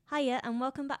Hiya and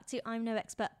welcome back to I'm No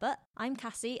Expert But. I'm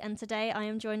Cassie and today I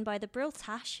am joined by the Brill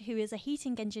Tash, who is a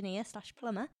heating engineer /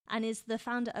 plumber and is the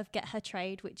founder of Get Her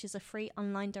Trade, which is a free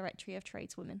online directory of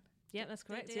tradeswomen. Yeah, that's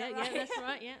correct. Yeah, That's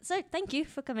right. Yeah. So thank you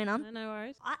for coming on. No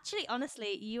worries. Actually,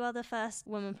 honestly, you are the first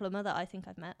woman plumber that I think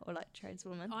I've met, or like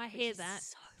tradeswoman. I hear that.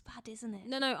 So bad, isn't it?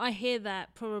 No, I hear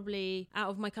that probably out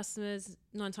of my customers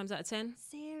 9 times out of 10.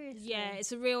 Seriously? Yeah,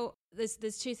 it's a real.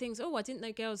 There's two things. Oh, I didn't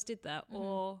know girls did that,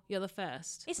 or you're the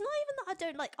first. It's not even that I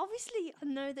don't like. Obviously, I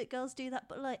know that girls do that,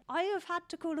 but like I have had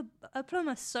to call a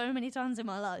plumber so many times in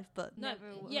my life, but never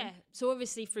a woman. Yeah. So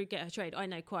obviously through Get Her Trade, I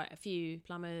know quite a few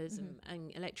plumbers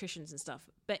and electricians and stuff.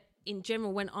 But in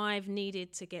general, when I've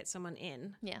needed to get someone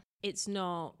in, it's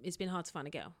been hard to find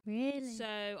a girl. Really? So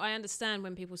I understand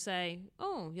when people say,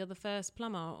 "Oh, you're the first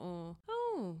plumber," or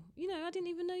 "Oh, I didn't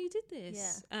even know you did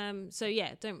this." Yeah. So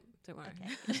yeah, don't worry.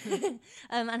 Okay.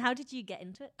 And how did you get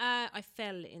into it? I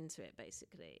fell into it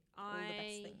basically. All the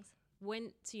best things.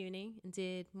 Went to uni and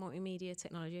did multimedia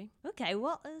technology. Okay,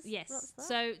 what's that?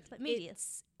 So like media?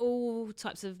 it's all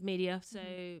types of media. So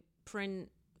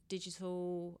print,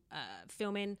 digital,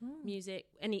 filming, music,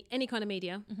 any kind of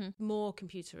media. More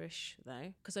computerish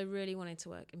though, because I really wanted to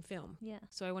work in film. Yeah.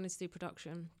 So I wanted to do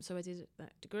production. So I did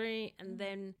that degree and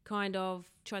then kind of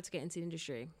tried to get into the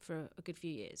industry for a good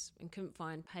few years and couldn't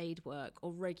find paid work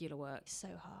or regular work. It's so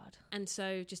hard. And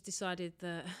so just decided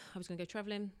that I was going to go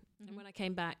travelling. And when I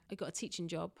came back, I got a teaching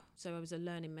job. So I was a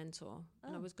learning mentor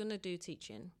and I was going to do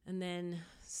teaching. And then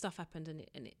stuff happened and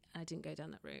I didn't go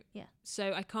down that route. Yeah.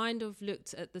 So I kind of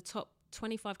looked at the top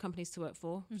 25 companies to work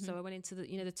for. So I went into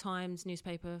the Times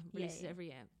newspaper releases every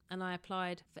year. And I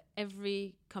applied for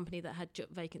every company that had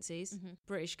vacancies.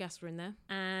 British Gas were in there.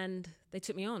 And they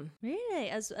took me on. Really?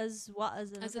 As what?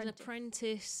 As an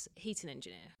apprentice heating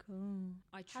engineer. Cool.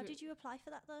 How did you apply for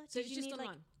that though? So it's just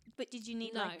online. But did you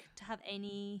need to have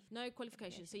any? No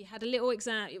qualifications. So you had a little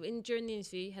exam during the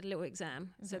interview. You had a little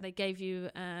exam. So they gave you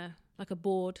like a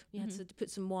board. You had to put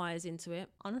some wires into it.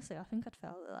 Honestly, I think I'd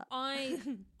fail at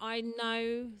that. I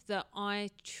know that I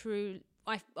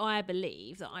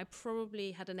believe that I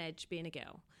probably had an edge being a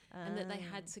girl, and that they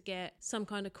had to get some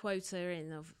kind of quota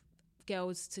in of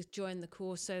girls to join the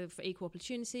course, so for equal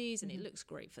opportunities, and it looks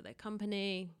great for their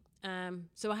company.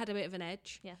 So I had a bit of an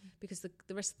edge because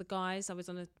the rest of the guys, I was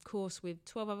on a course with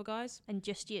 12 other guys. And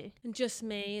just you? And just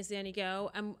me as the only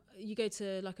girl. And you go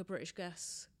to like a British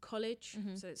Gas college.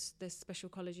 So there's special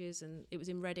colleges and it was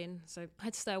in Reading. So I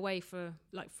had to stay away for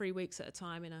like 3 weeks at a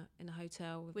time in a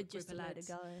hotel with just a load of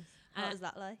guys. What was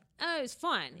that like? Oh, it was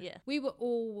fine. Yeah. We were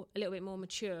all a little bit more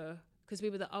mature because we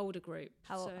were the older group.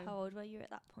 How old were you at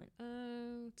that point?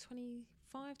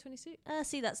 25, 26.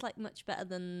 See, that's like much better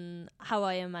than how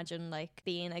I imagine like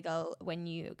being a girl when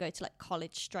you go to like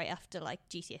college straight after like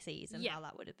GCSEs and how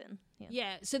that would have been.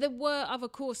 Yeah, so there were other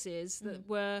courses that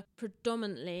were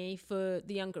predominantly for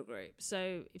the younger group.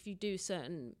 So if you do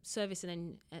certain service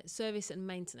and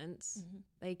maintenance,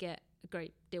 they get a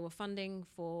great deal of funding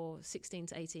for 16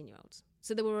 to 18-year-olds.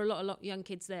 So there were a lot of young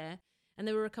kids there. And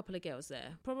there were a couple of girls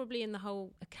there. Probably in the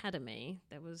whole academy,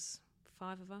 there was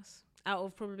 5 of us out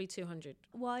of probably 200.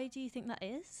 Why do you think that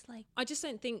is? Like, I just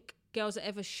don't think girls are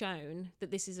ever shown that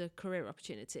this is a career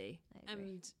opportunity.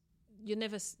 And you're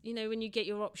never, when you get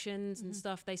your options and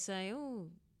stuff, they say, oh,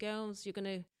 girls, you're going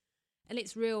to, and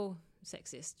it's real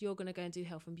sexist. You're going to go and do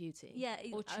health and beauty. Yeah,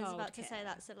 or I was about to say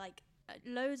that. So like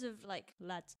loads of like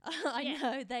lads, I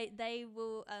know they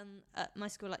will, at my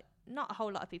school, like, not a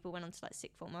whole lot of people went on to like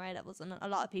sixth form or A levels, and a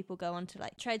lot of people go on to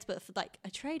like trades, but for like a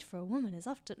trade for a woman is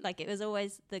often like, it was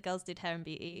always the girls did hair and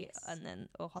beauty and then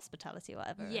or hospitality or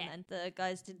whatever, and then the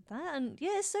guys did that, and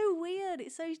it's so weird.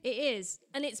 It is,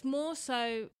 and it's more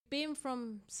so being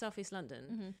from Southeast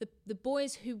London. The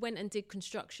boys who went and did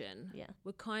construction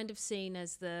were kind of seen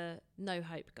as the no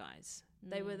hope guys.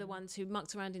 They were the ones who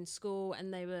mucked around in school,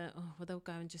 and they were, they'll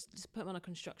go and just put them on a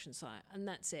construction site, and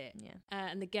that's it. Yeah.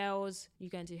 And the girls, you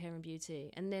go and do hair and beauty,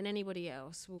 and then anybody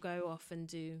else will go off and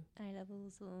do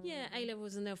A-levels or... Yeah,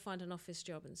 A-levels, and they'll find an office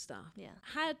job and stuff. Yeah.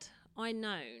 Had I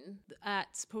known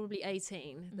at probably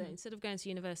 18 that instead of going to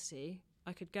university,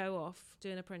 I could go off,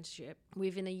 do an apprenticeship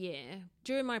within a year.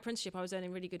 During my apprenticeship, I was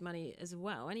earning really good money as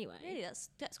well anyway. Really?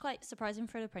 That's quite surprising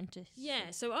for an apprentice. Yeah,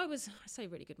 so I say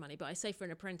really good money, but I say for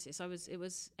an apprentice, it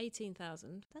was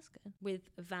 18,000. That's good.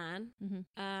 With a van.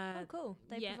 Oh, cool.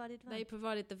 They provided the van. They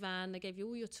provided the van. They gave you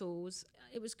all your tools.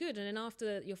 It was good. And then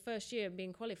after your first year of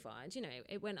being qualified,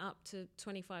 it went up to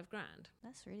 25 grand.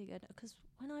 That's really good. Because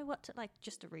when I worked at like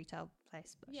just a retail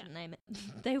place, but I shouldn't name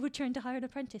it, they were trying to hire an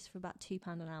apprentice for about £2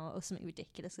 an hour or something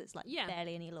ridiculous. It's like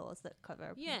barely any laws that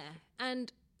cover. Yeah,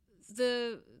 and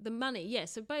the money, yeah.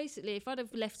 So basically, if I'd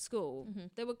have left school,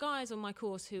 there were guys on my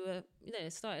course who were,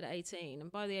 started at 18,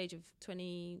 and by the age of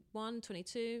 21,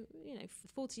 22,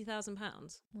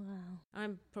 £40,000. Wow.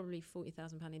 I'm probably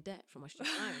 £40,000 in debt from my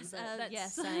student loans. Yeah,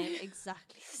 same,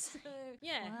 exactly. So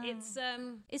yeah,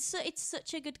 wow. It's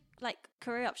such a good like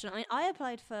career option. I mean, I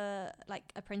applied for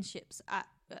like apprenticeships at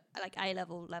like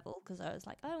A-level because I was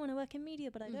like, I want to work in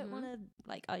media, but I don't want to,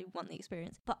 like, I want the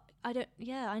experience. But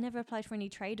I never applied for any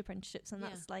trade apprenticeships, and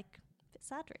that's like a bit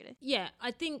sad, really. Yeah,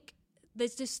 I think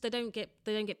there's just they don't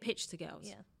get pitched to girls.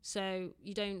 Yeah. So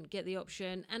you don't get the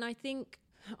option, and I think,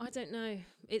 I don't know,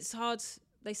 it's hard.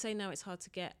 They say now it's hard to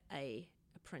get a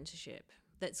apprenticeship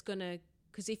that's gonna.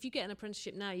 Because if you get an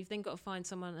apprenticeship now, you've then got to find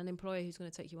an employer who's going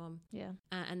to take you on. Yeah.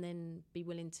 And then be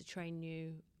willing to train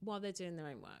you while they're doing their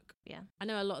own work. Yeah. I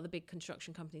know a lot of the big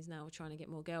construction companies now are trying to get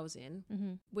more girls in.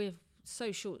 We're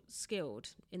so short-skilled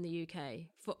in the UK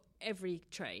for every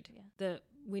trade that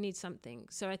we need something.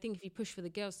 So I think if you push for the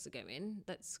girls to go in,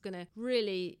 that's going to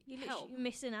really help. You're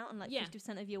missing out on like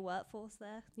 50% of your workforce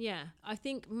there. Yeah. I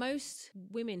think most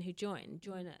women who join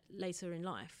later in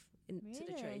life. Into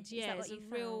the trades. Yeah, it's a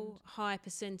real high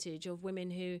percentage of women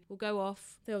who will go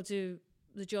off, they'll do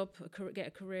the job, get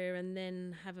a career, and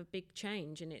then have a big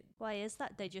change in it. Why is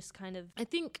that? They just kind of... I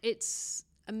think it's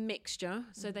a mixture.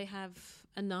 So they have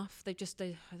enough. They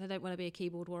don't want to be a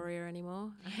keyboard warrior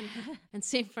anymore and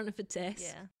sit in front of a desk.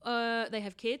 Yeah. They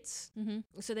have kids,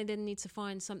 so they then need to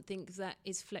find something that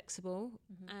is flexible.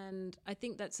 And I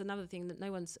think that's another thing that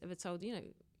no one's ever told.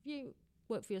 You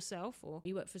work for yourself or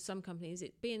you work for some companies,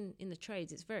 being in the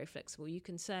trades, it's very flexible. You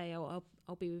can say, I'll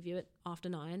be with you at after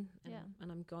 9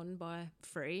 and I'm gone by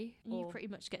 3. You pretty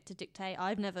much get to dictate.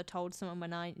 I've never told someone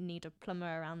when I need a plumber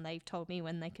around. They've told me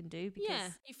when they can do.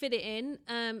 Because you fit it in.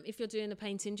 If you're doing a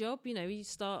painting job, you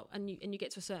start and you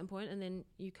get to a certain point and then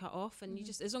you cut off, and you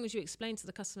just, as long as you explain to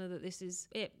the customer that this is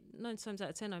it, 9 times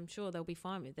out of 10 I'm sure they'll be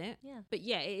fine with it. But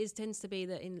it tends to be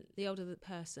that in the older the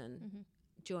person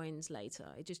joins later,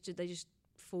 they just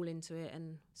fall into it,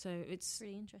 and so it's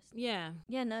really interesting.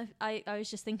 No, I was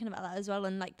just thinking about that as well,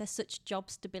 and like there's such job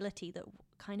stability that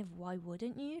kind of, why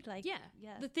wouldn't you, like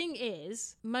the thing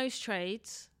is, most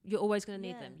trades you're always going to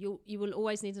need them. You will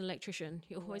always need an electrician,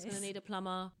 you're always going to need a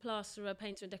plumber, plasterer,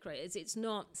 painter and decorator. It's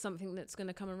not something that's going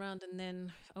to come around and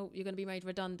then you're going to be made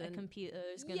redundant. A computer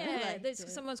is going to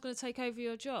someone's going to take over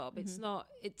your job. It's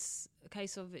a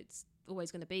case of it's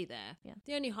always going to be there.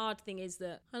 The only hard thing is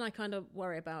that, and I kind of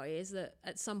worry about it, is that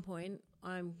at some point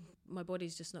my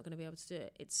body's just not going to be able to do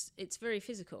it. It's very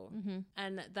physical,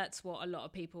 and that's what a lot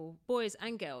of people, boys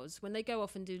and girls, when they go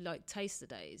off and do like taster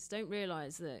days, don't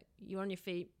realise that you're on your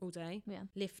feet all day,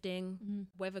 lifting,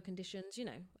 weather conditions,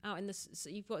 out in so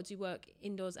you've got to do work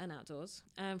indoors and outdoors.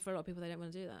 For a lot of people, they don't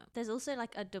want to do that. There's also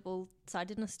like a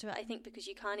double-sidedness to it, I think, because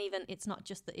you can't even, it's not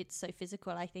just that it's so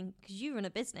physical, I think, because you run a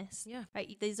business,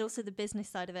 right? There's also the business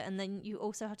side of it, and then you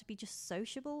also have to be just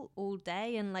sociable all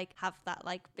day and like have that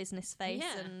like business face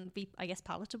and be, I guess,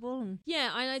 palatable. And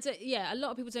a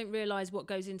lot of people don't realise what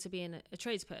goes into being a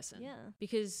tradesperson.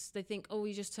 Because they think,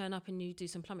 you just turn up and you do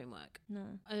some plumbing work.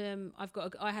 No.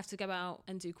 I have to go out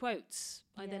and do quotes.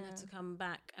 I then have to come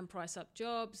back and price up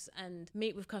jobs and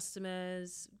meet with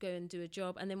customers, go and do a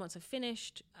job, and then once I've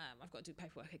finished, I've got to do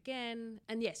paperwork again.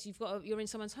 And yes, you're in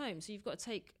someone's home, so you've got to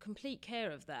take complete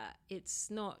care of that.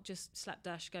 It's not just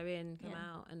slapdash, go in, come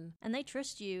out, and they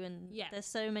trust you. And there's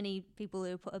so many people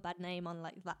who put a bad name on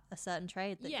like that a certain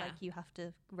trade that like you have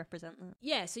to represent that.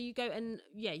 Yeah, so you go in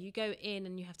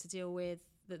and you have to deal with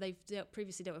that they've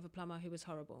previously dealt with a plumber who was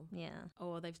horrible,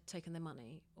 or they've taken their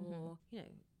money, or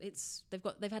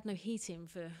they've had no heating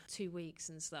for 2 weeks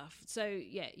and stuff. So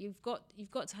you've got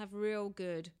to have real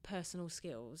good personal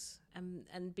skills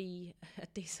and be a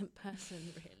decent person,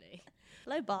 really.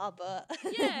 Low bar, but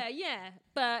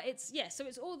but so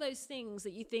it's all those things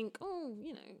that you think,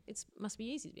 it must be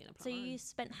easy to be in a plumber. So you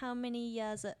spent how many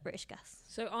years at British Gas?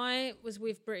 So I was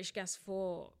with British Gas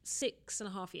for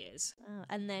 6.5 years.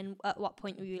 And then at what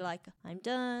point were you like, I'm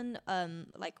done?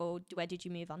 Or where did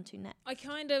you move on to next?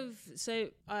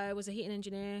 I was a heating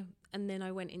engineer, and then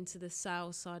I went into the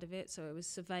sales side of it. So it was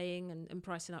surveying and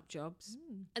pricing up jobs.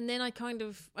 And then I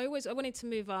wanted to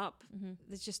move up.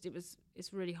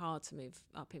 It's really hard to move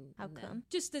up in How come? There.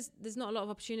 Just there's not a lot of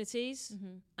opportunities,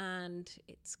 and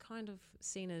it's kind of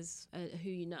seen as who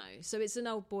you know. So it's an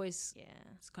old boys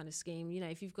kind of scheme.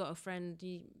 If you've got a friend,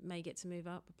 you may get to move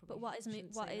up. But what is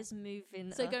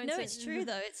moving? So it's true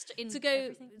though. It's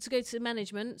to go to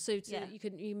management. So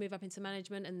you move up into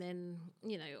management, and then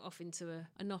off into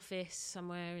an office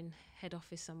somewhere in head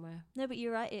office somewhere. No, but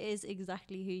you're right. It is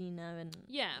exactly who you know. And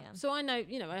so I know,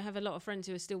 I have a lot of friends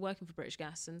who are still working for British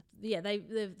Gas, and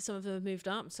some of them have moved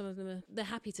up, some of them they're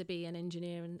happy to be an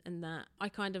engineer, and that I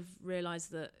kind of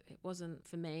realised that it wasn't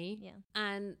for me,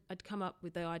 and I'd come up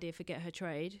with the idea for Get Her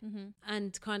Trade,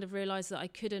 and kind of realised that I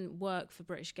couldn't work for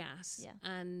British Gas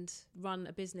and run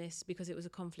a business because it was a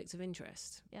conflict of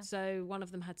interest. So one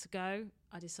of them had to go.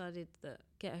 I decided that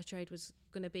Get Her Trade was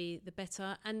going to be the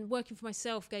better, and working for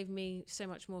myself gave me so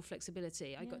much more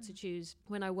flexibility. I got to choose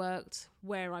when I worked,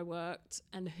 where I worked,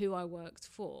 and who I worked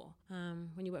for.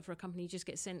 When you work for a company, you just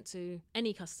get sent to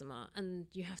any customer, and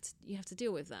you have to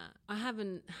deal with that. I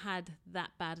haven't had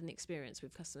that bad an experience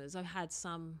with customers. I've had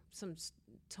some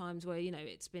times where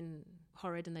it's been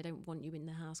horrid and they don't want you in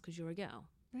the house because you're a girl.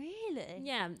 Really?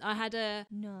 Yeah, I had a...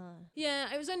 No.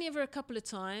 Yeah, it was only ever a couple of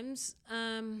times.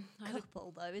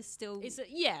 Couple, though, is still...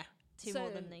 Two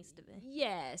more than needs to be.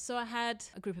 Yeah, so I had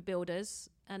a group of builders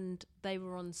and they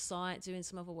were on site doing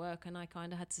some other work, and I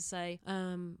kind of had to say,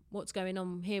 what's going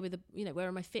on here with the, where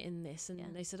am I fitting this?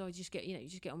 And they said, you just get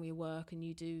on with your work and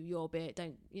you do your bit.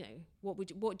 Don't,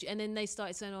 and then they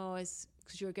started saying, it's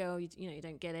because you're a girl, you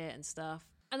don't get it and stuff.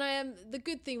 And the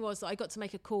good thing was that I got to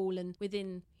make a call, and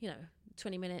within,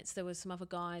 20 minutes there was some other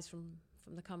guys from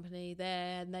the company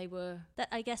there, and they were...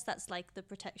 I guess that's like the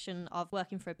protection of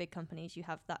working for a big company, is you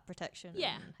have that protection.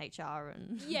 And HR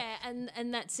and... Yeah,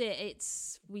 and that's it.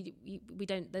 It's... They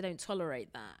don't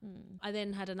tolerate that. I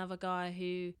then had another guy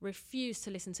who refused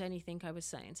to listen to anything I was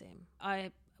saying to him.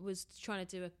 I was trying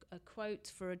to do a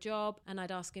quote for a job, and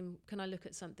I'd ask him, can I look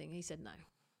at something? He said no.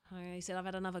 He said, I've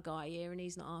had another guy here and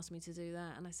he's not asked me to do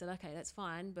that. And I said, okay, that's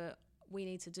fine, but we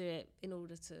need to do it in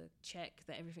order to check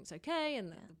that everything's okay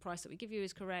and that the price that we give you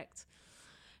is correct.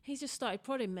 He just started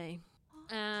prodding me.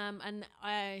 And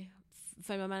I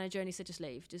phoned my manager and he said, just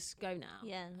leave, just go now.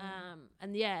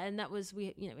 And that was,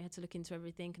 we had to look into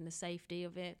everything and the safety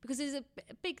of it, because there's a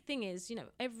big thing is,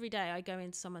 every day I go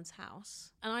into someone's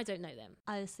house and I don't know them.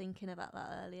 I was thinking about that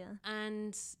earlier.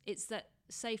 And it's that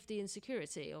safety and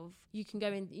security of, you can go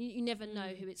in, you never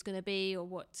know who it's going to be or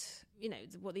what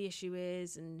the issue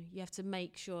is, and you have to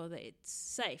make sure that it's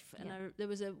safe. And there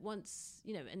was once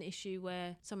an issue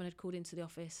where someone had called into the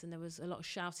office and there was a lot of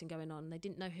shouting going on. They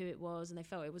didn't know who it was and they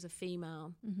felt it was a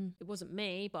female. It wasn't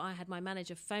me, but I had my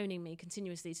manager phoning me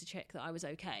continuously to check that I was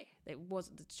okay. It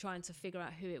wasn't trying to figure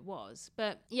out who it was.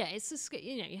 But it's just,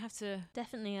 you have to...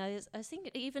 Definitely. I was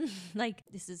thinking, even like,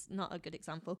 this is not a good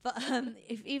example, but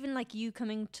if even like you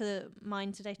coming to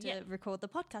mind today to record the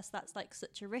podcast, that's like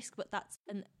such a risk, but that's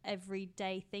an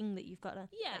everyday thing that you've got to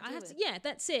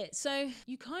that's it. So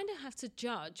you kind of have to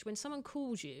judge when someone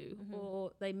calls you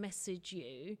or they message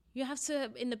you. You have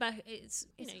to, in the back,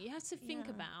 you have to think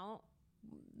about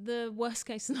the worst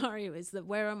case scenario is that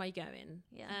where am I going,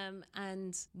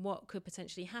 and what could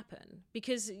potentially happen,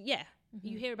 because you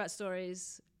hear about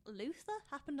stories. Luther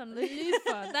happened on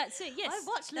Luther. That's it. Yes, I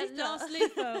watched Luther. That last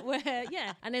Luther, where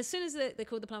and as soon as they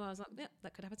called the plumber, I was like,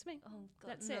 that could happen to me. Oh God,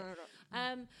 that's it.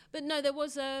 But no, there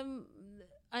was.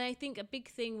 I think a big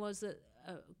thing was that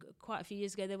quite a few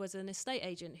years ago there was an estate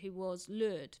agent who was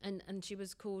lured, and she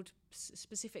was called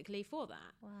specifically for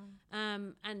that.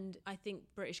 Wow. And I think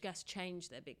British Gas changed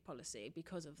their big policy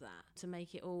because of that, to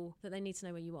make it all that they need to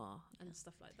know where you are and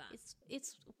stuff like that.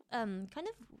 It's kind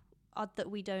of odd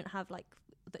that we don't have like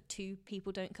that two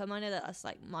people don't come. I know that that's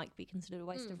like might be considered a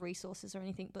waste of resources or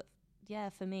anything, but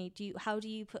for me, how do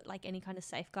you put like any kind of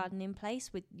safeguarding in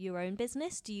place with your own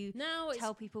business? Do you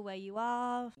tell people where you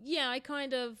are?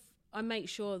 I make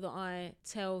sure that I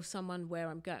tell someone where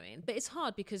I'm going. But it's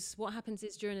hard, because what happens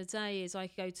is during the day is I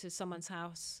go to someone's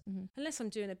house. Unless I'm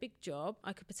doing a big job,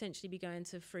 I could potentially be going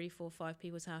to 3, 4, 5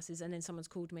 people's houses, and then someone's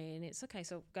called me and it's okay,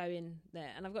 so go in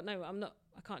there. And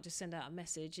I can't just send out a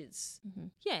message. It's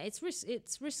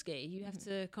it's risky. You have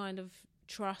to kind of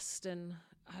trust and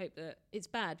hope that it's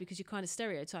bad, because you're kind of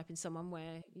stereotyping someone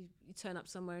where you turn up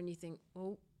somewhere and you think,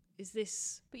 well, is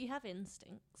this... But you have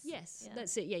instincts. Yes,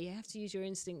 that's it. Yeah, you have to use your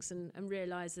instincts and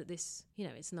realise that this,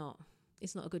 it's not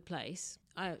a good place.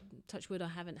 Touch wood, I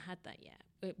haven't had that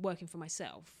yet, working for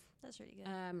myself. That's really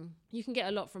good. You can get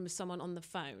a lot from someone on the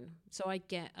phone. So I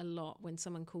get a lot when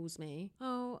someone calls me,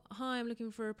 oh, hi, I'm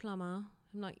looking for a plumber.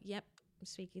 I'm like, yep, I'm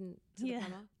speaking to the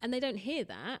plumber. And they don't hear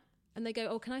that. And they go,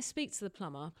 oh, can I speak to the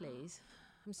plumber, please?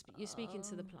 You're speaking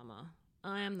to the plumber.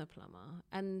 I am the plumber.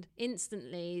 And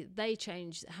instantly they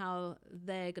change how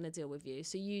they're going to deal with you.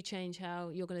 So you change how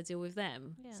you're going to deal with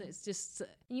them. Yeah. So it's just...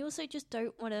 And you also just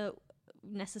don't want to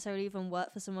necessarily even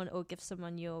work for someone or give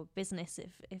someone your business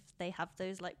if they have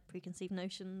those like preconceived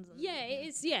notions. And, it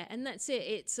is. Yeah, and that's it.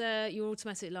 It's you're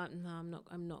automatically like, no,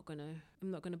 I'm not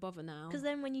gonna bother now. Because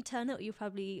then when you turn up, you'll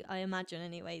probably, I imagine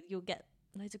anyway, you'll get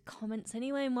loads of comments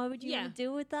anyway, and why would you want to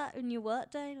deal with that in your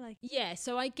work day? Like,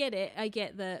 so I get it. I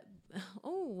get that.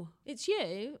 Oh, it's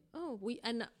you. Oh,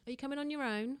 and are you coming on your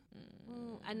own?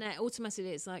 And that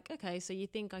automatically it's like, okay, so you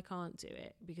think I can't do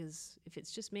it because if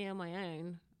it's just me on my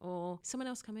own, or someone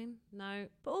else come in? No.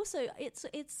 But also, it's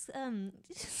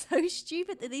so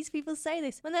stupid that these people say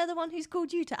this when they're the one who's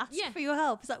called you to ask for your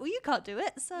help. It's like, well, you can't do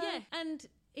it. So and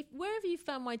if wherever you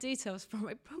found my details from,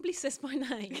 it probably says my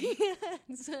name.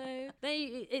 So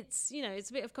it's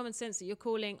a bit of common sense that you're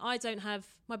calling. I don't have,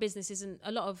 my business isn't,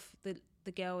 a lot of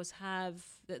the girls have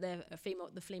that they're the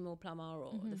female plumber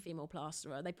or the female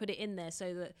plasterer. They put it in there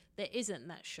so that there isn't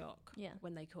that shock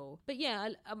when they call. But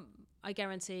I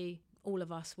guarantee all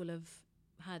of us will have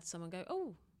had someone go,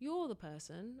 oh, you're the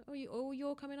person, or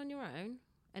you're coming on your own,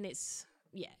 and it's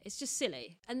just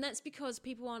silly. And that's because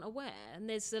people aren't aware, and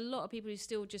there's a lot of people who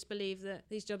still just believe that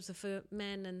these jobs are for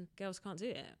men and girls can't do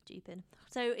it. Stupid.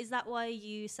 So is that why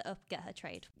you set up Get Her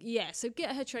Trade? Yeah, so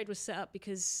Get Her Trade was set up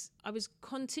because I was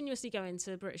continuously going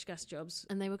to British Gas jobs,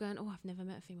 and they were going, oh, I've never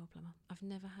met a female plumber, I've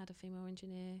never had a female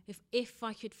engineer. If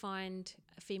I could find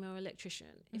a female electrician,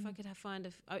 if I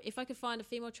could find a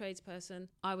female tradesperson,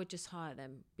 I would just hire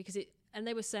them, because and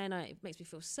they were saying, it makes me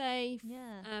feel safe.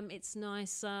 Yeah. It's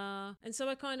nicer. And so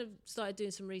I kind of started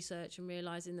doing some research and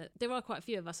realising that there are quite a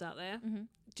few of us out there.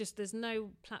 Just there's no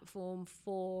platform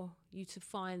for you to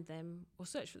find them or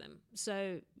search for them.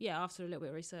 So, after a little bit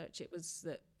of research, it was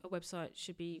that a website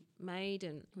should be made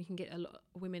and we can get a lot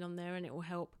of women on there and it will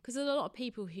help. Because there's a lot of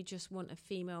people who just want a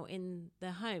female in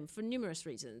their home for numerous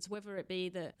reasons, whether it be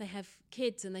that they have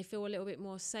kids and they feel a little bit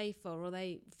more safer, or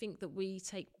they think that we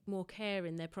take more care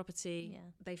in their property.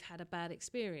 They've had a bad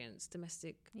experience,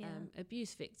 domestic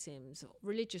abuse victims,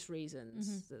 religious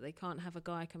reasons that they can't have a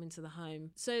guy come into the home.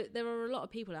 So there are a lot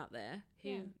of people out there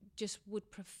who just would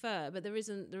prefer, but there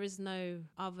is no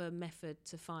other method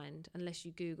to find unless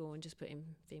you Google and just put in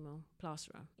female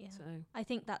plasterer. So I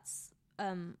think that's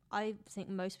I think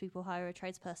most people hire a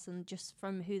tradesperson just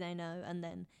from who they know, and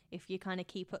then if you kind of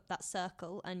keep up that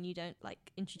circle and you don't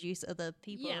like introduce other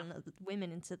people and other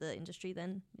women into the industry,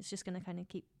 then it's just going to kind of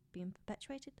keep being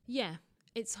perpetuated.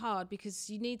 It's hard because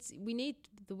we need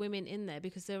the women in there,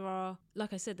 because there are,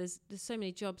 like I said, there's so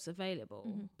many jobs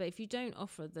available. But if you don't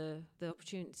offer the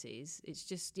opportunities, it's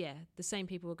just the same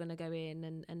people are going to go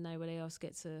in and nobody else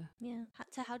gets a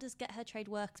So how does Get Her Trade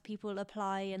work? People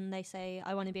apply and they say,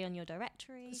 I want to be on your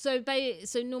directory. So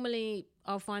normally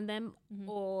I'll find them,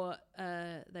 or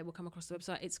they will come across the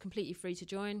website. It's completely free to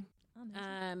join.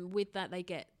 With that, they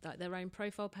get like their own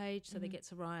profile page, so they get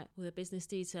to write all their business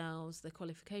details, their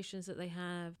qualifications that they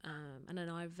have, and then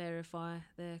I verify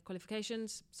their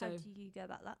qualifications. So how do you go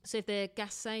about that? So if they're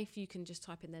gas safe, you can just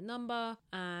type in their number.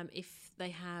 If they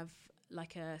have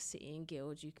like a city and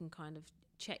guild, you can kind of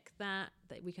check that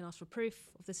we can ask for proof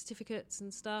of the certificates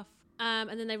and stuff. And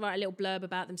then they write a little blurb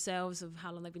about themselves, of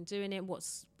how long they've been doing it,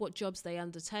 what jobs they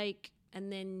undertake,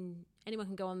 and then anyone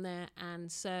can go on there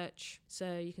and search.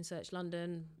 So you can search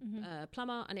London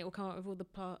plumber, and it will come up with all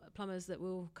the plumbers that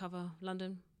will cover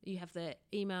London. You have their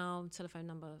email, telephone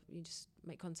number. You just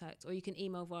make contact, or you can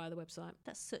email via the website.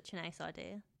 That's such a nice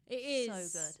idea. It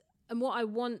is so good. And what I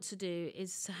want to do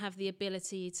is to have the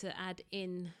ability to add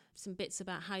in some bits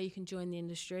about how you can join the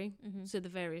industry. So the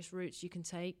various routes you can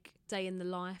take, day in the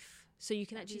life, so you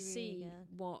can actually see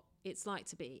what it's like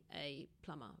to be a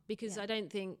plumber, because I don't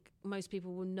think most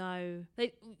people will know.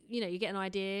 You get an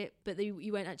idea, but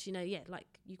you won't actually know.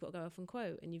 Like you've got to go off and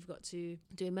quote, and you've got to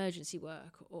do emergency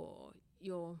work, or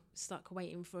you're stuck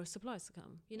waiting for supplies to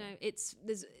come.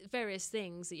 There's various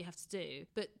things that you have to do,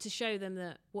 but to show them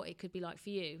that what it could be like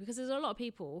for you, because there's a lot of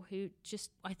people who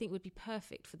just, I think, would be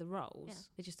perfect for the roles.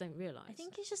 They just don't realise. I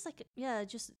think it's just like,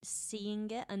 just seeing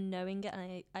it and knowing it.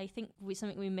 And I think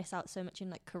something we miss out so much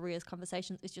in like careers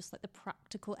conversations is just like the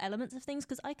practical elements of things.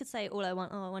 Because I could say all I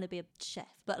want, I want to be a chef.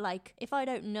 But like, if I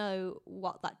don't know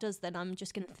what that does, then I'm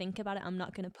just going to think about it. I'm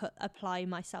not going to apply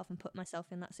myself and put myself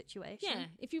in that situation. Yeah,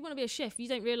 if you want to be a chef, you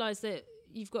don't realise that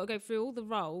you've got to go through all the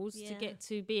roles to get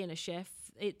to being a chef.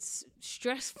 It's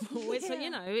stressful. It's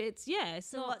it's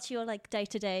so not. What's your like day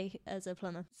to day as a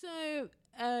plumber? So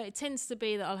it tends to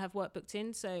be that I'll have work booked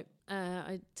in. So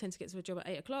I tend to get to a job at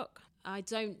 8:00.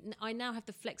 I now have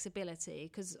the flexibility,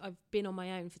 because I've been on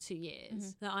my own for 2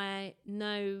 years, that I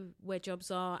know where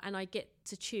jobs are and I get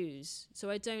to choose. So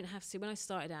I don't have to. When I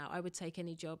started out, I would take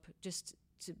any job just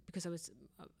because I was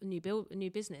a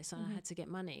new business, and I had to get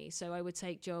money. So I would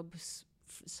take jobs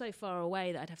so far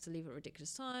away that I'd have to leave at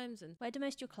ridiculous times. And where do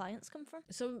most of your clients come from?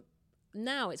 so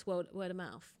now it's word of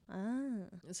mouth.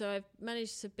 So I've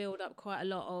managed to build up quite a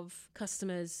lot of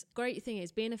customers. Great thing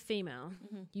is, being a female,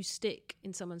 you stick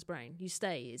in someone's brain. You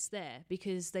stay. It's there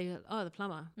because they go, oh, the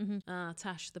plumber.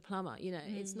 Tash, the plumber. You know,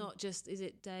 it's not just, is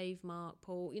it Dave, Mark,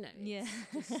 Paul? You know,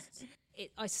 just,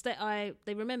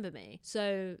 they remember me.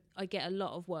 So I get a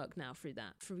lot of work now through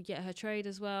that. Through Get Her Trade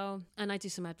as well. And I do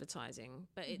some advertising,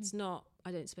 but it's not,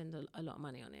 I don't spend a lot of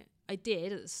money on it. I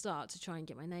did at the start to try and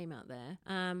get my name out there.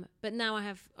 But now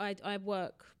I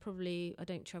work probably, I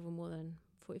don't travel more than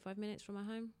 45 minutes from my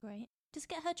home. Great. Does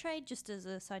Get Her Trade, just as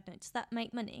a side note, does that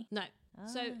make money? No.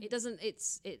 So it doesn't,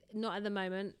 it's not at the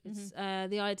moment. It's,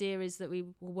 the idea is that we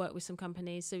will work with some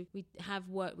companies. So we have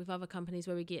worked with other companies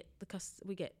where we get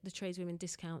the tradeswomen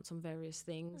discounts on various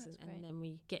things, and then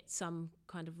we get some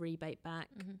kind of rebate back.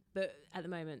 But at the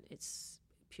moment, it's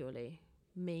purely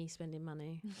me spending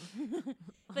money.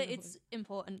 But it's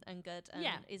important and good, and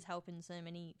is helping so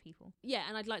many people. Yeah,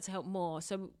 and I'd like to help more.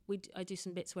 So I do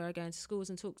some bits where I go into schools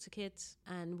and talk to kids,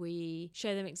 and we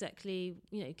show them exactly,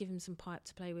 give them some pipe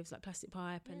to play with, like plastic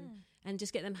pipe, and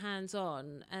just get them hands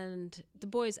on. And the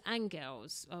boys and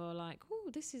girls are like,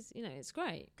 oh, this is, it's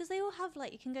great. Because they all have,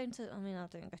 like, you can go into, I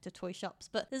don't go to toy shops,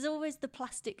 but there's always the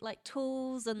plastic, like,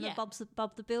 tools and the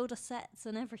Bob the Builder sets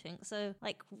and everything. So,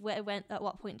 like, at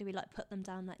what point do we, like, put them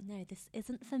down, like, no, this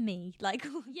isn't for me? Like,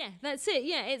 yeah, that's it.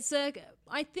 Yeah, it's,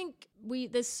 I think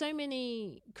there's so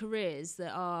many careers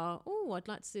that are, oh, I'd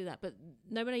like to do that, but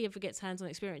nobody ever gets hands-on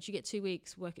experience. You get 2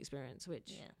 weeks work experience,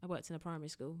 which I worked in a primary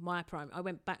school. I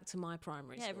went back to my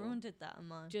primary school. Yeah, everyone did that in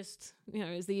mine. Just,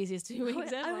 it was the easiest 2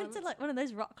 weeks ever. I went to, like, one of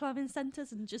those rock climbing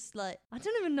centres and just, like, I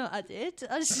don't even know what I did.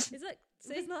 I just... Is it?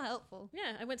 See? It's not helpful.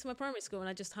 Yeah, I went to my primary school and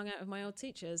I just hung out with my old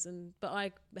teachers, but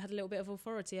I had a little bit of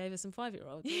authority over some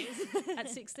 5-year-olds. At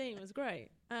 16, it was great.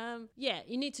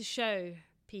 You need to show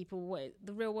people what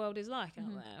the real world is like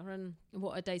out there, and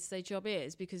what a day-to-day job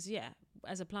is, because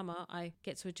as a plumber, I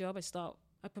get to a job,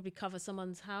 I probably cover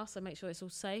someone's house, I make sure it's all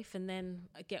safe, and then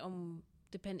I get on.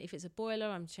 Depend if it's a boiler,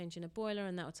 I'm changing a boiler,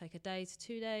 and that will take a day to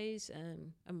 2 days.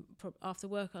 And after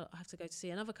work, I'll have to go to see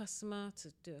another customer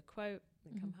to do a quote,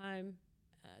 then come home,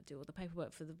 do all the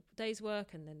paperwork for the day's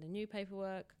work, and then the new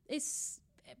paperwork.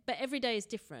 But every day is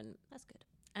different. That's good.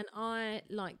 And I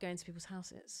like going to people's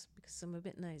houses because I'm a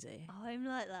bit nosy. I'm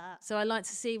like that. So I like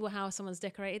to see how someone's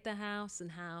decorated their house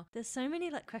and how... There's so many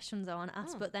like questions I want to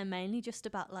ask, but they're mainly just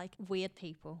about like weird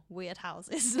people, weird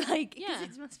houses. Like,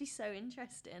 it must be so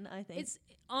interesting, I think.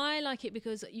 I like it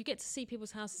because you get to see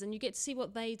people's houses and you get to see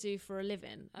what they do for a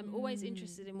living. I'm always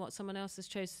interested in what someone else has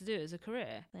chose to do as a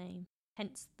career. Same.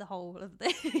 Hence the whole of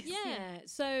this.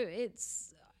 So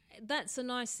that's a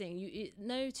nice thing.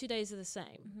 No 2 days are the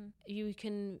same. You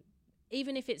can,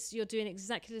 even if you're doing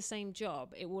exactly the same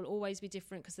job, it will always be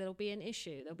different because there'll be an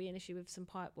issue. There'll be an issue with some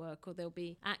pipe work, or there'll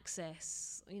be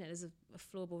access. There's a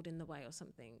floorboard in the way or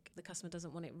something. The customer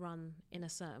doesn't want it run in a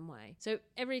certain way. So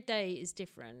every day is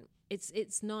different.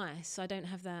 It's nice. I don't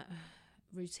have that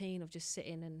routine of just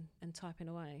sitting and typing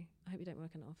away. I hope you don't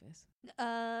work in an office.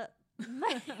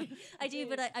 I do,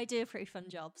 but I do a pretty fun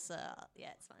job, so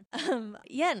it's fine.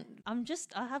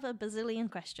 I have a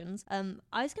bazillion questions.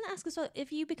 I was going to ask as well,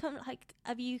 if you become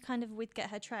have you kind of with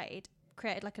Get Her Trade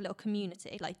created like a little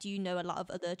community? Like, do you know a lot of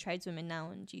other tradeswomen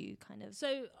now, and do you kind of...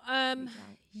 So, I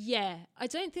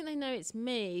don't think they know it's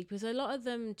me, because a lot of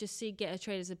them just see Get Her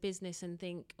Trade as a business and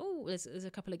think, oh, there's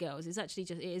a couple of girls. It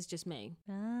is just me.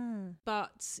 But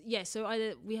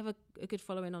so we have a good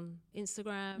following on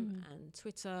Instagram and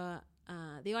Twitter.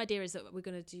 The idea is that we're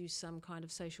going to do some kind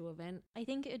of social event. I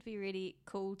think it would be really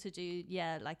cool to do,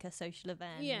 like a social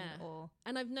event.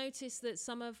 And I've noticed that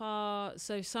some of our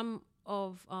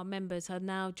members have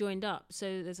now joined up.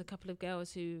 So there's a couple of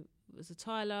girls who was a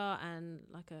tiler and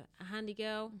like a handy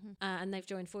girl, and they've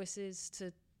joined forces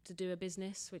to do a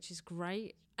business, which is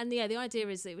great. And the idea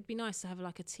is that it would be nice to have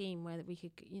like a team where we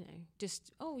could,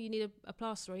 just, you need a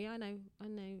plasterer. Yeah, I know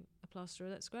a plasterer.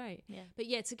 That's great. Yeah. But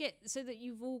to get, so that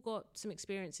you've all got some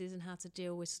experiences in how to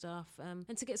deal with stuff,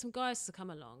 and to get some guys to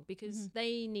come along, because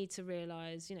they need to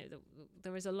realise, that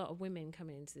there is a lot of women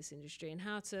coming into this industry, and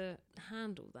how to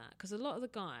handle that. Because a lot of the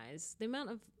guys, the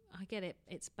amount of, I get it,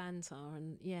 it's banter,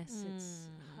 and yes, it's,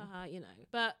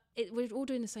 but we're all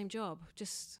doing the same job.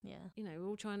 Just, we're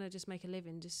all trying to just make a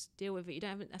living, just deal with it. You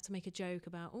don't have to make a joke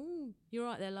about, you're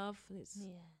right there, love. And it's,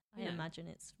 I imagine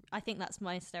I think that's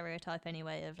my stereotype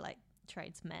anyway, of like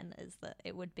tradesmen is that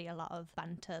it would be a lot of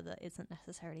banter that isn't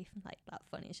necessarily like that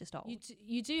funny. It's just old.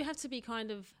 You do have to be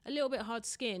kind of a little bit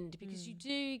hard-skinned because you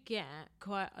do get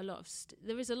quite a lot of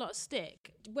there is a lot of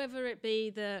stick, whether it be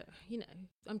the, you know,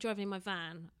 I'm driving in my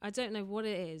van, I don't know what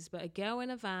it is, but a girl in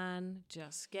a van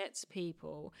just gets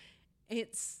people.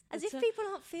 It's as if people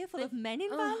aren't fearful of men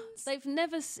in vans.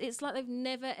 It's like they've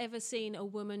never ever seen a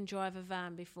woman drive a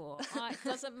van before. It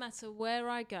doesn't matter where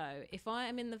I go. If I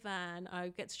am in the van, I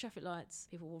get to traffic lights,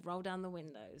 people will roll down the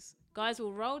windows. Guys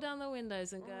will roll down the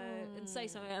windows and go and say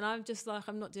something, and I'm just like,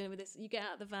 I'm not dealing with this. You get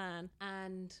out of the van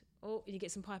and you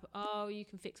get some pipe. Oh, you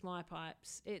can fix my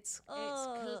pipes. It's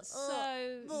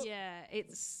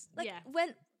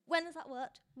When has that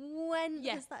worked? When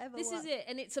has that ever worked? This is it,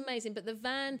 and it's amazing. But the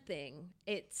van thing,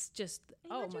 it's just,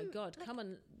 oh my God, come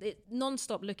on,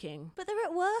 non-stop looking. But they're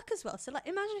at work as well. So, like,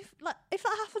 imagine if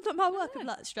that happened at my work, I'd be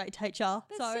like, straight to HR.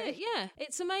 Sorry. It, yeah,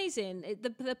 it's amazing.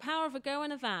 The power of a girl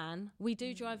in a van. We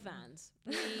do drive vans.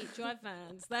 We drive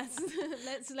vans.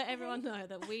 Let's let everyone know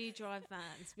that we drive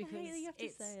vans because I really have to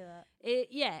say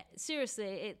that. Seriously,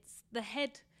 it's the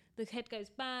head. The head goes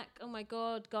back. Oh my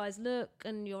God, guys, look!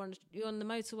 And you're on the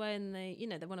motorway, and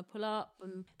they want to pull up,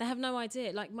 and they have no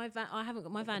idea. Like my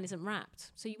van isn't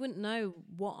wrapped, so you wouldn't know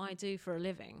what I do for a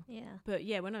living. Yeah. But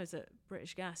yeah, when I was at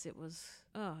British Gas, it was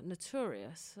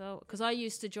notorious. So because I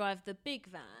used to drive the big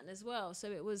van as well,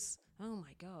 so it was, oh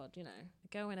my God,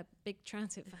 go in a big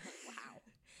transit van. Wow.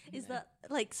 Is that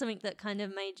like something that kind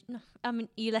of made, I mean,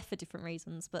 you left for different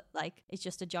reasons, but like it's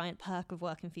just a giant perk of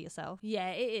working for yourself?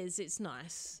 Yeah, it is. It's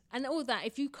nice. And all that,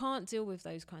 if you can't deal with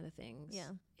those kind of things,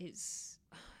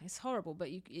 it's horrible, but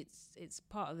it's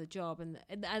part of the job, and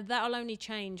that'll only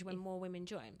change when more women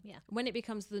join. Yeah. When it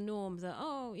becomes the norm that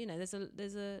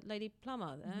there's a lady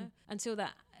plumber there. Until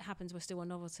that happens, we're still a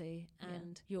novelty,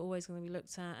 and you're always going to be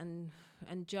looked at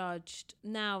and judged.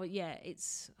 Now,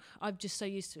 I'm just so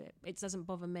used to it. It doesn't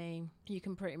bother me. You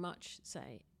can pretty much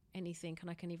say anything, and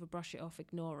I can either brush it off,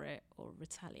 ignore it, or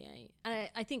retaliate. And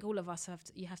I think all of us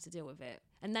you have to deal with it,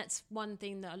 and that's one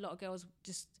thing that a lot of girls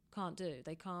just can't do.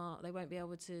 They won't be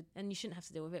able to, and you shouldn't have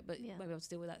to deal with it, but won't be able to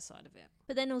deal with that side of it.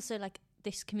 But then also like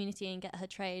this community and get her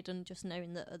trade, and just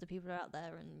knowing that other people are out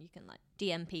there, and you can like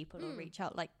DM people or reach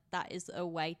out, like that is a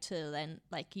way to then,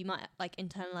 like, you might like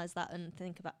internalize that and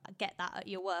think about, get that at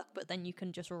your work, but then you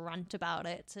can just rant about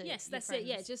it to that's friends. it.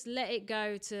 Yeah, just let it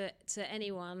go to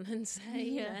anyone and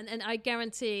say and I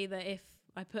guarantee that if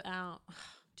I put out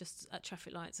just at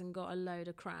traffic lights and got a load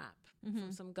of crap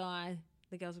from some guy,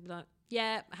 the girls would be like,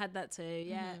 yeah, I had that too.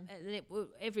 Yeah. And it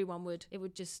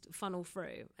would just funnel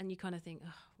through, and you kind of think,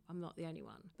 oh, I'm not the only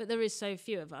one. But there is so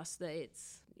few of us that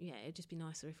it'd just be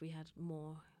nicer if we had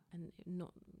more and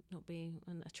not be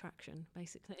an attraction,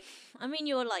 basically. I mean,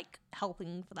 you're like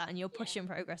helping for that, and you're pushing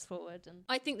progress forward. And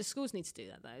I think the schools need to do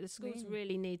that, though. The schools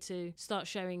really need to start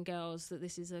showing girls that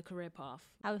this is a career path.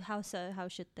 How so? How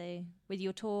should they? With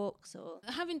your talks, or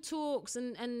having talks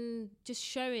and just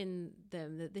showing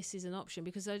them that this is an option,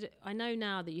 because I know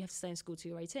now that you have to stay in school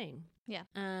till you're 18. Yeah.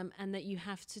 And that you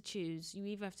have to choose. You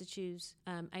either have to choose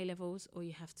A levels, or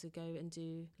you have to go and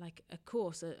do like a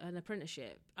course, an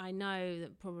apprenticeship. I know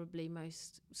that probably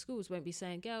most schools won't be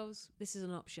saying, girls, this is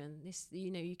an option. This,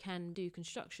 you can do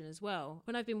construction as well.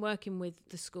 When I've been working with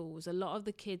the schools, a lot of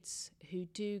the kids who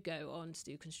do go on to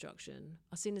do construction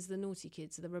are seen as the naughty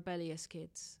kids, the rebellious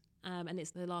kids. And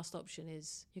it's the last option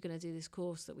is you're going to do this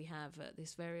course that we have at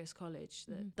this various college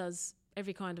that does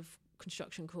every kind of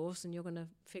construction course, and you're going to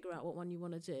figure out what one you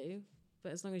want to do,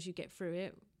 but as long as you get through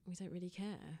it, we don't really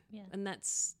care. And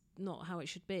that's not how it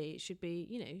should be. It should be,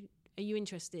 are you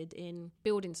interested in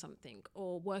building something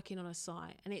or working on a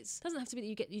site? And it doesn't have to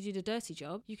be that you do the dirty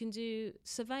job. You can do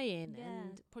surveying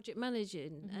and project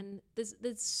managing, and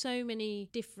there's so many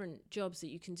different jobs that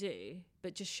you can do,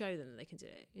 but just show them that they can do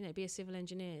it. Be a civil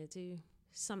engineer, do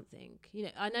something.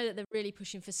 I know that they're really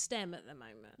pushing for STEM at the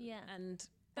moment. And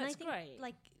that's great.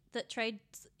 Like that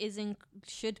trades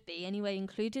should be anyway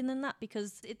included in that,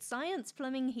 because it's science,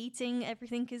 plumbing, heating,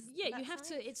 everything is. Yeah, you have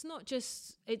science. to. It's not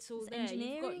just. It's all there.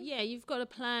 Engineering. You've got to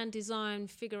plan, design,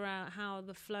 figure out how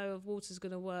the flow of water is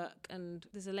going to work, and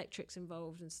there's electrics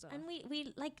involved and stuff. And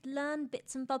we like learn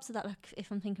bits and bobs of that. Like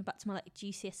if I'm thinking back to my like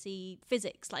GCSE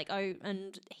physics,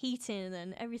 and heating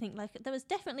and everything. Like there was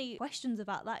definitely questions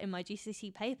about that in my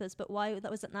GCSE papers, but why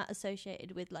that wasn't that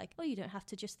associated with like, oh, you don't have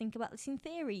to just think about this in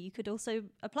theory. You could also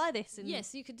apply apply this. And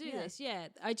yes, you could do this. Yeah,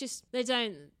 I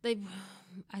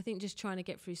think just trying to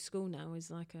get through school now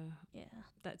is like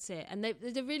that's it. And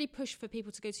they really push for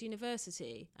people to go to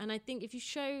university. And I think if you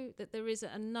show that there is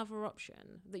another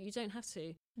option, that you don't have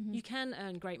to, you can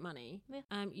earn great money.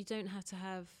 Yeah. You don't have to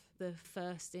have the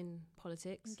first in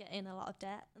politics. And get in a lot of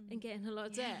debt.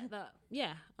 That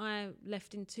I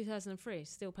left in 2003,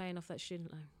 still paying off that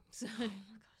student loan. So, oh my gosh,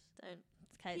 don't.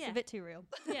 Okay, it's a bit too real.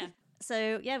 Yeah.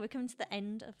 So, we're coming to the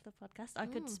end of the podcast. I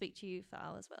could speak to you for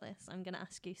hours about this. I'm going to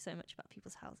ask you so much about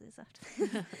people's houses after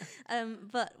this.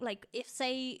 But, like, if,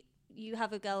 say, you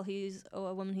have a girl or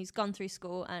a woman who's gone through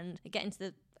school and get into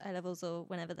the A-levels or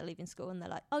whenever they're leaving school and they're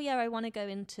like, oh, yeah, I want to go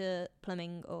into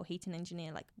plumbing or heating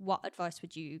engineer, like, what advice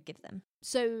would you give them?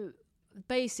 So,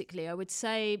 basically, I would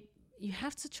say you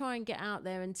have to try and get out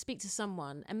there and speak to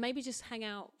someone and maybe just hang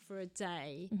out for a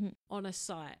day on a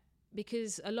site.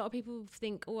 Because a lot of people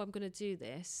think, oh, I'm going to do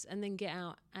this, and then get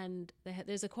out, and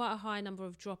there's quite a high number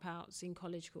of dropouts in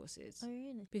college courses. Oh,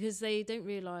 really? Because they don't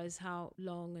realise how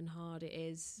long and hard it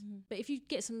is. But if you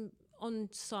get some on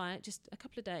site, just a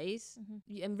couple of days,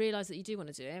 and realise that you do want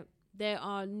to do it, there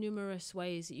are numerous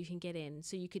ways that you can get in.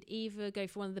 So you could either go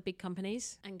for one of the big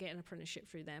companies and get an apprenticeship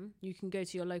through them. You can go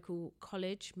to your local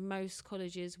college. Most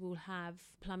colleges will have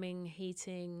plumbing,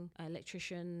 heating,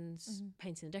 electricians,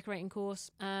 painting and decorating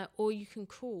course. Or you can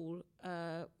call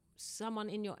someone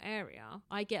in your area.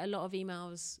 I get a lot of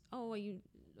emails,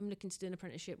 I'm looking to do an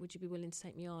apprenticeship. Would you be willing to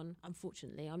take me on?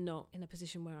 Unfortunately, I'm not in a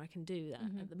position where I can do that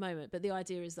at the moment. But the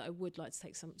idea is that I would like to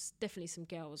take definitely some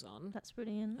girls on. That's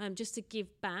brilliant. Just to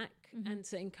give back and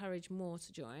to encourage more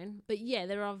to join. But yeah,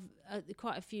 there are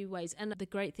quite a few ways. And the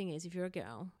great thing is, if you're a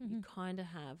girl, you kind of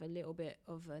have a little bit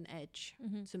of an edge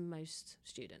to most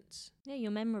students. Yeah,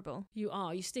 you're memorable. You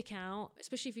are. You stick out,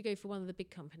 especially if you go for one of the big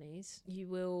companies. You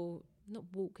will not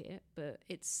walk it, but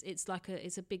it's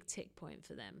a big tick point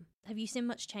for them. Have you seen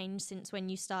much change since when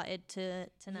you started to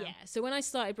now? Yeah, so when I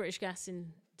started British Gas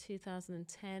in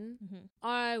 2010,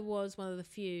 I was one of the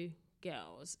few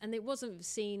girls, and it wasn't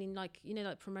seen in like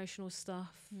promotional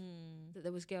stuff that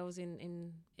there was girls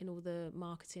in all the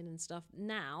marketing and stuff.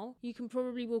 Now you can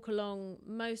probably walk along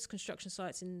most construction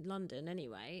sites in London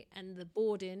anyway, and the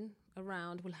boarding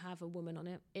around will have a woman on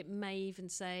it. It may even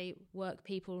say work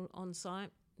people on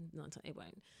site. No, it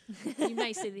won't. You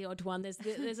may see the odd one.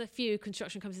 There's a few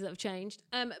construction companies that have changed,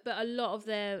 but a lot of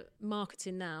their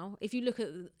marketing now, if you look at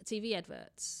the TV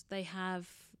adverts, they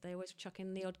always chuck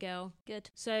in the odd girl. Good.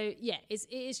 So yeah, it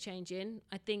is changing.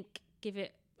 I think give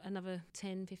it another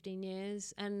 10-15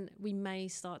 years and we may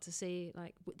start to see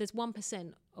like there's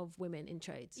 1% of women in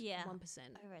trades. 1%. I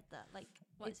read that. Like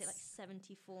what is it, like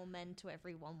 74 men to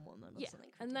every one woman or something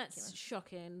ridiculous. And that's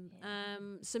shocking.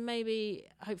 So maybe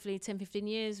hopefully 10-15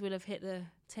 years we'll have hit the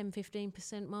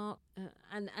 10-15% mark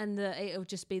and it'll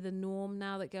just be the norm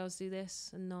now that girls do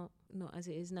this and not as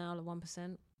it is now, the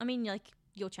 1%. I mean, like,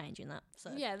 you're changing that. So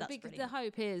yeah, the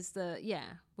hope is that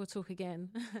we'll talk again.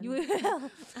 You will.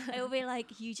 It'll be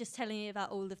like you just telling me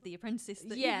about all of the apprentices.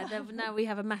 Now we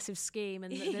have a massive scheme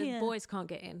and the boys can't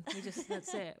get in.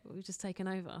 That's it. We've just taken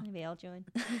over. Maybe I'll join.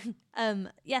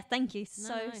 Thank you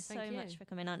so much for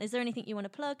coming on. Is there anything you want to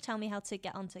plug? Tell me how to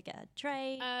get on to Get Her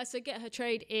Trade. So Get Her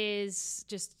Trade is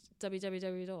just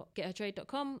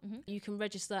www.gethertrade.com. You can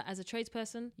register as a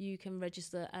tradesperson. You can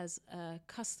register as a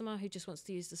customer who just wants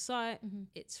to use the site.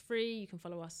 It's free. You can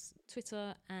follow us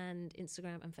Twitter and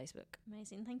Instagram and Facebook.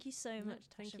 Amazing. Thank you so much,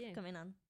 Tash, for coming on.